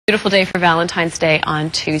Beautiful day for Valentine's Day on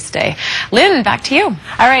Tuesday. Lynn, back to you.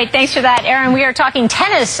 All right, thanks for that, Aaron. We are talking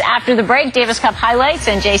tennis after the break, Davis Cup highlights,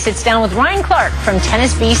 and Jay sits down with Ryan Clark from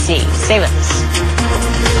Tennis BC. Stay with us.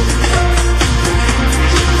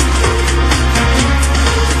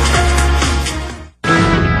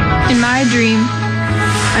 In my dream,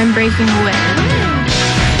 I'm breaking away.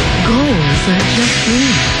 Goals aren't just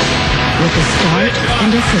dreams. With a start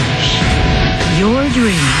and a finish. Your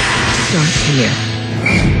dream starts here.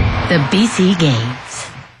 The BC Games.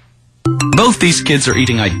 Both these kids are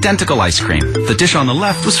eating identical ice cream. The dish on the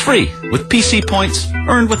left was free, with PC points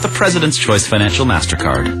earned with the President's Choice Financial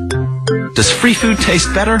MasterCard. Does free food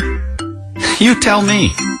taste better? You tell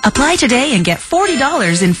me. Apply today and get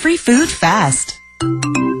 $40 in free food fast.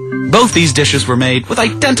 Both these dishes were made with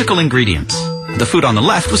identical ingredients. The food on the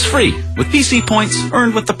left was free, with PC points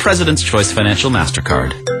earned with the President's Choice Financial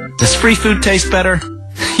MasterCard. Does free food taste better?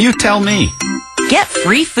 You tell me. Get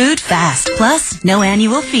free food fast, plus no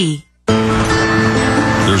annual fee.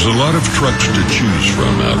 There's a lot of trucks to choose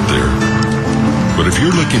from out there. But if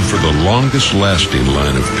you're looking for the longest lasting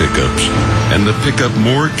line of pickups, and the pickup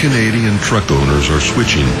more Canadian truck owners are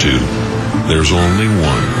switching to, there's only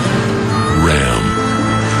one. Ram.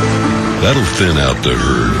 That'll thin out the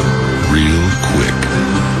herd real quick.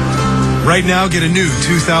 Right now, get a new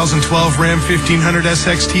 2012 Ram 1500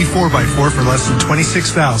 SXT 4x4 for less than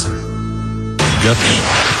 $26,000. Guts,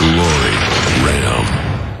 glory, Ram.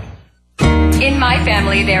 In my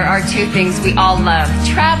family, there are two things we all love: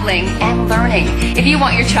 traveling and learning. If you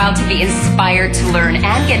want your child to be inspired to learn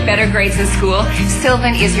and get better grades in school,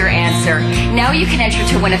 Sylvan is your answer. Now you can enter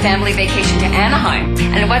to win a family vacation to Anaheim.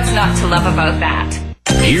 And what's not to love about that?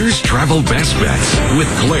 Here's Travel Best Bets with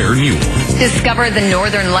Claire Newell. Discover the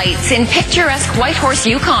Northern Lights in picturesque Whitehorse,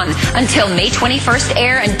 Yukon. Until May 21st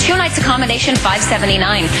air and 2 nights accommodation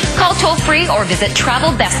 $579. Call toll free or visit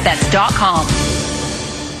travelbestbets.com.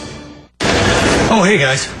 Oh, hey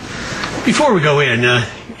guys. Before we go in,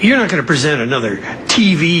 you're not going to present another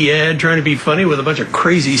TV ad trying to be funny with a bunch of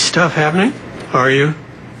crazy stuff happening, are you?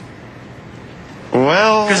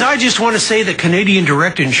 Well... Because I just want to say that Canadian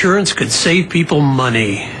Direct Insurance could save people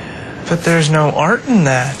money. But there's no art in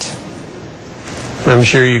that. I'm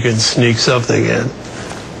sure you could sneak something in.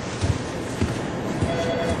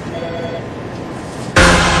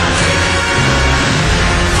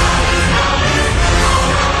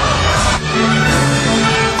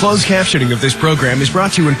 Closed captioning of this program is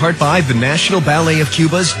brought to you in part by the National Ballet of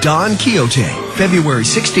Cuba's Don Quixote, February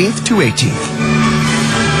 16th to 18th.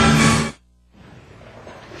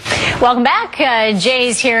 Welcome back.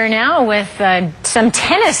 Jay's here now with some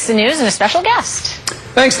tennis news and a special guest.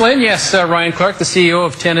 Thanks, Lynn. Yes, Ryan Clark, the CEO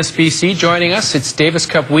of Tennis BC, joining us. It's Davis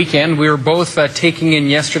Cup weekend. We were both taking in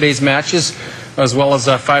yesterday's matches, as well as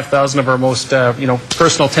 5,000 of our most,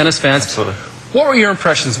 personal tennis fans. Absolutely. What were your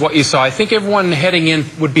impressions, what you saw? I think everyone heading in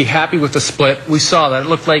would be happy with the split. We saw that. It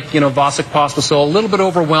looked like, Vasek Pospisil a little bit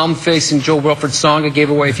overwhelmed facing Joe-Wilfried Tsonga, gave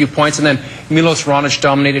away a few points, and then Milos Raonic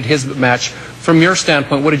dominated his match. From your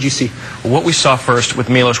standpoint, what did you see? What we saw first with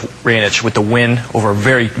Milos Raonic, with the win over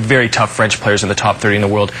very, very tough French players in the top 30 in the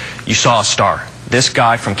world, you saw a star. This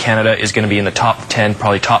guy from Canada is going to be in the top 10,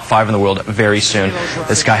 probably top 5 in the world very soon.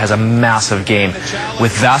 This guy has a massive game.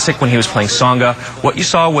 With Vasek, when he was playing Tsonga, what you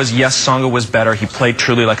saw was, yes, Tsonga was better. He played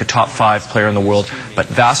truly like a top 5 player in the world. But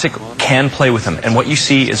Vasek can play with him. And what you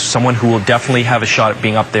see is someone who will definitely have a shot at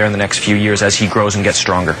being up there in the next few years as he grows and gets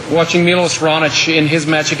stronger. Watching Milos Raonic in his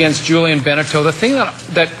match against Julian Benneteau, the thing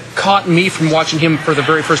that caught me from watching him for the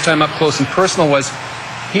very first time up close and personal was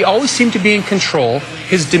he always seemed to be in control.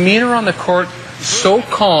 His demeanor on the court, so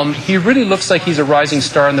calm. He really looks like he's a rising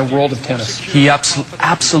star in the world of tennis. He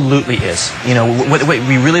absolutely is. What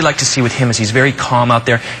we really like to see with him is he's very calm out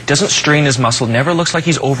there, doesn't strain his muscle, never looks like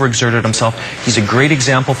he's overexerted himself. He's a great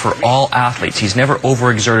example for all athletes. He's never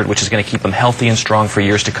overexerted, which is going to keep him healthy and strong for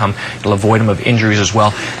years to come. It'll avoid him of injuries as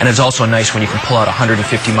well. And it's also nice when you can pull out a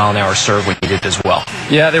 150-mile-an-hour serve, when he did as well.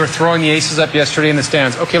 Yeah, they were throwing the aces up yesterday in the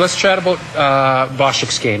stands. Okay, let's chat about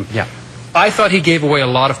Vasek's game. Yeah. I thought he gave away a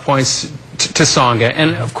lot of points to Tsonga,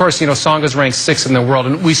 and of course, Tsonga's ranked 6th in the world,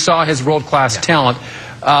 and we saw his world-class talent.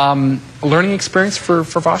 Learning experience for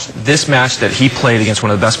Vasek? This match that he played against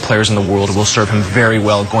one of the best players in the world will serve him very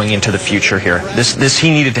well going into the future here. He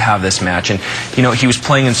needed to have this match, and he was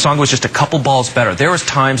playing, and Tsonga was just a couple balls better. There was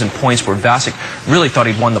times and points where Vasek really thought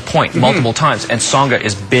he'd won the point multiple times, and Tsonga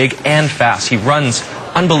is big and fast. He runs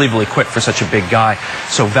unbelievably quick for such a big guy.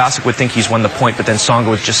 So Vasek would think he's won the point, but then Tsonga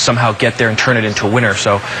would just somehow get there and turn it into a winner.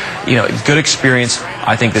 So, good experience.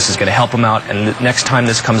 I think this is going to help him out, and the next time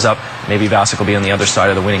this comes up, maybe Vasek will be on the other side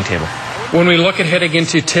of the winning table. When we look at heading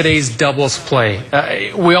into today's doubles play,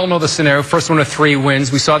 we all know the scenario. First one of 3 wins.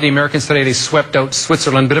 We saw the Americans today. They swept out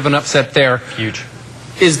Switzerland. Bit of an upset there. Huge.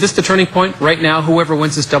 Is this the turning point right now, whoever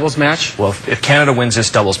wins this doubles match? Well, if Canada wins this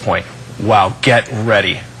doubles point, wow, get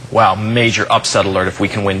ready. Wow, major upset alert if we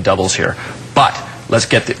can win doubles here. But let's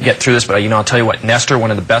get through this. But, I'll tell you what, Nestor,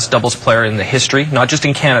 one of the best doubles player in the history, not just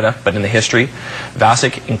in Canada, but in the history.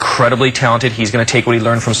 Vasek, incredibly talented. He's going to take what he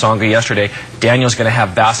learned from Tsonga yesterday. Daniel's going to have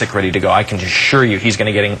Vasek ready to go. I can assure you he's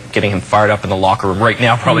going to getting him fired up in the locker room right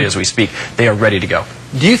now, probably as we speak. They are ready to go.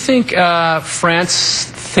 Do you think France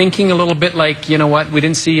thinking a little bit like, you know what, we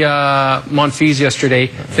didn't see Monfils yesterday,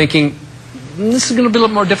 thinking this is going to be a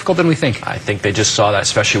little more difficult than we think? I think they just saw that,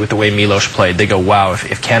 especially with the way Milos played. They go, wow,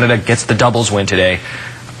 if Canada gets the doubles win today,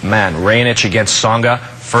 man, Raonic against Tsonga,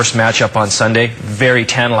 first matchup on Sunday, very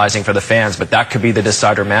tantalizing for the fans, but that could be the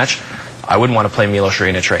decider match. I wouldn't want to play Milos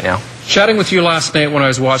Raonic right now. Chatting with you last night when I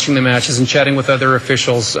was watching the matches and chatting with other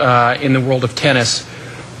officials in the world of tennis,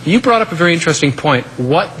 you brought up a very interesting point.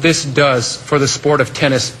 What this does for the sport of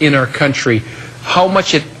tennis in our country, how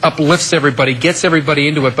much it uplifts everybody, gets everybody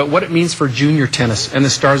into it, but what it means for junior tennis and the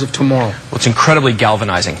stars of tomorrow. Well, it's incredibly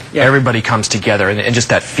galvanizing. Yeah. Everybody comes together, and just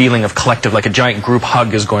that feeling of collective, like a giant group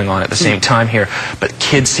hug is going on at the same time here. But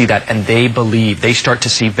kids see that, and they believe. They start to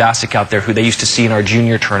see Vasek out there, who they used to see in our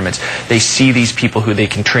junior tournaments. They see these people who they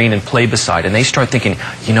can train and play beside, and they start thinking,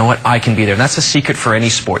 you know what, I can be there. And that's the secret for any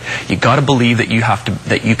sport. You got to believe that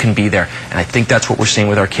you can be there. And I think that's what we're seeing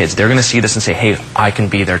with our kids. They're going to see this and say, hey, I can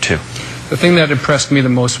be there too. The thing that impressed me the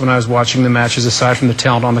most when I was watching the matches, aside from the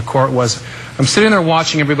talent on the court, was I'm sitting there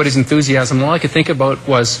watching everybody's enthusiasm, and all I could think about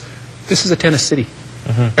was, this is a tennis city.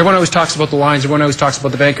 Everyone always talks about the Lions, everyone always talks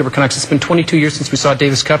about the Vancouver Canucks. It's been 22 years since we saw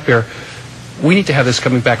Davis Cup here. We need to have this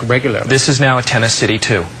coming back regularly. This is now a tennis city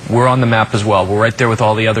too. We're on the map as well. We're right there with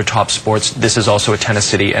all the other top sports. This is also a tennis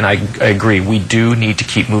city, and I agree. We do need to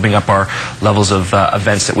keep moving up our levels of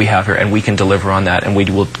events that we have here, and we can deliver on that, and we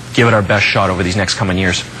will give it our best shot over these next coming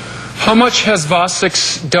years. How much has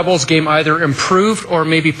Vasek's doubles game either improved or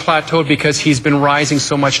maybe plateaued because he's been rising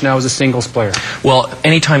so much now as a singles player? Well,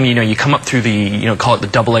 anytime you come up through the call it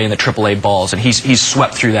the AA and the AAA balls, and he's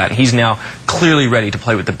swept through that, and he's now clearly ready to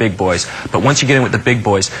play with the big boys. But once you get in with the big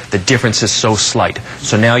boys, the difference is so slight.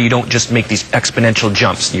 So now you don't just make these exponential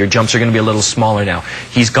jumps. Your jumps are going to be a little smaller now.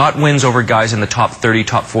 He's got wins over guys in the top 30,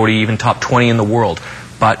 top 40, even top 20 in the world.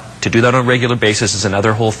 But to do that on a regular basis is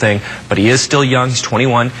another whole thing. But he is still young. He's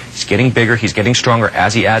 21. He's getting bigger. He's getting stronger.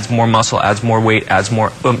 As he adds more muscle, adds more weight, adds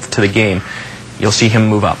more oomph to the game, you'll see him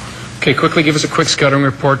move up. Okay, quickly give us a quick scouting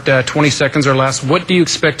report, 20 seconds or less. What do you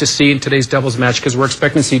expect to see in today's doubles match? Because we're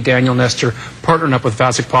expecting to see Daniel Nestor partnering up with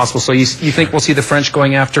Vasek Pospisil. So you think we'll see the French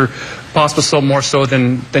going after Pospisil more so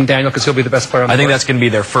than Daniel, because he'll be the best player on the I think court? that's going to be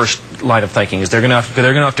their first line of thinking. Is they're going to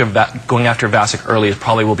have to going after Vasek early is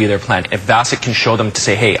probably will be their plan. If Vasek can show them to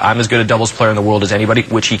say, hey, I'm as good a doubles player in the world as anybody,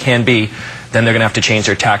 which he can be, then they're going to have to change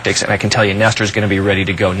their tactics. And I can tell you, Nestor's going to be ready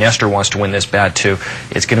to go. Nestor wants to win this bad too.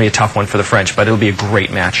 It's going to be a tough one for the French, but it'll be a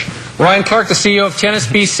great match. Ryan Clark, the CEO of Tennis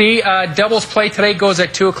BC. Doubles play today goes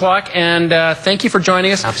at 2 o'clock, and thank you for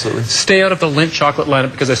joining us. Absolutely. Stay out of the Lindt chocolate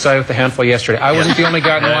lineup, because I saw you with the handful yesterday. I wasn't the only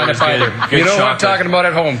guy in the lineup either. Good you know chocolate. what I'm talking about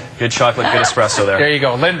at home. Good chocolate, good espresso there. There you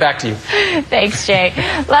go. Lynn, back to you. Thanks, Jay.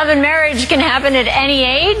 Love and marriage can happen at any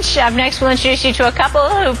age. Up next, we'll introduce you to a couple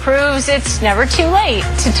who proves it's never too late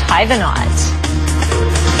to tie the knot.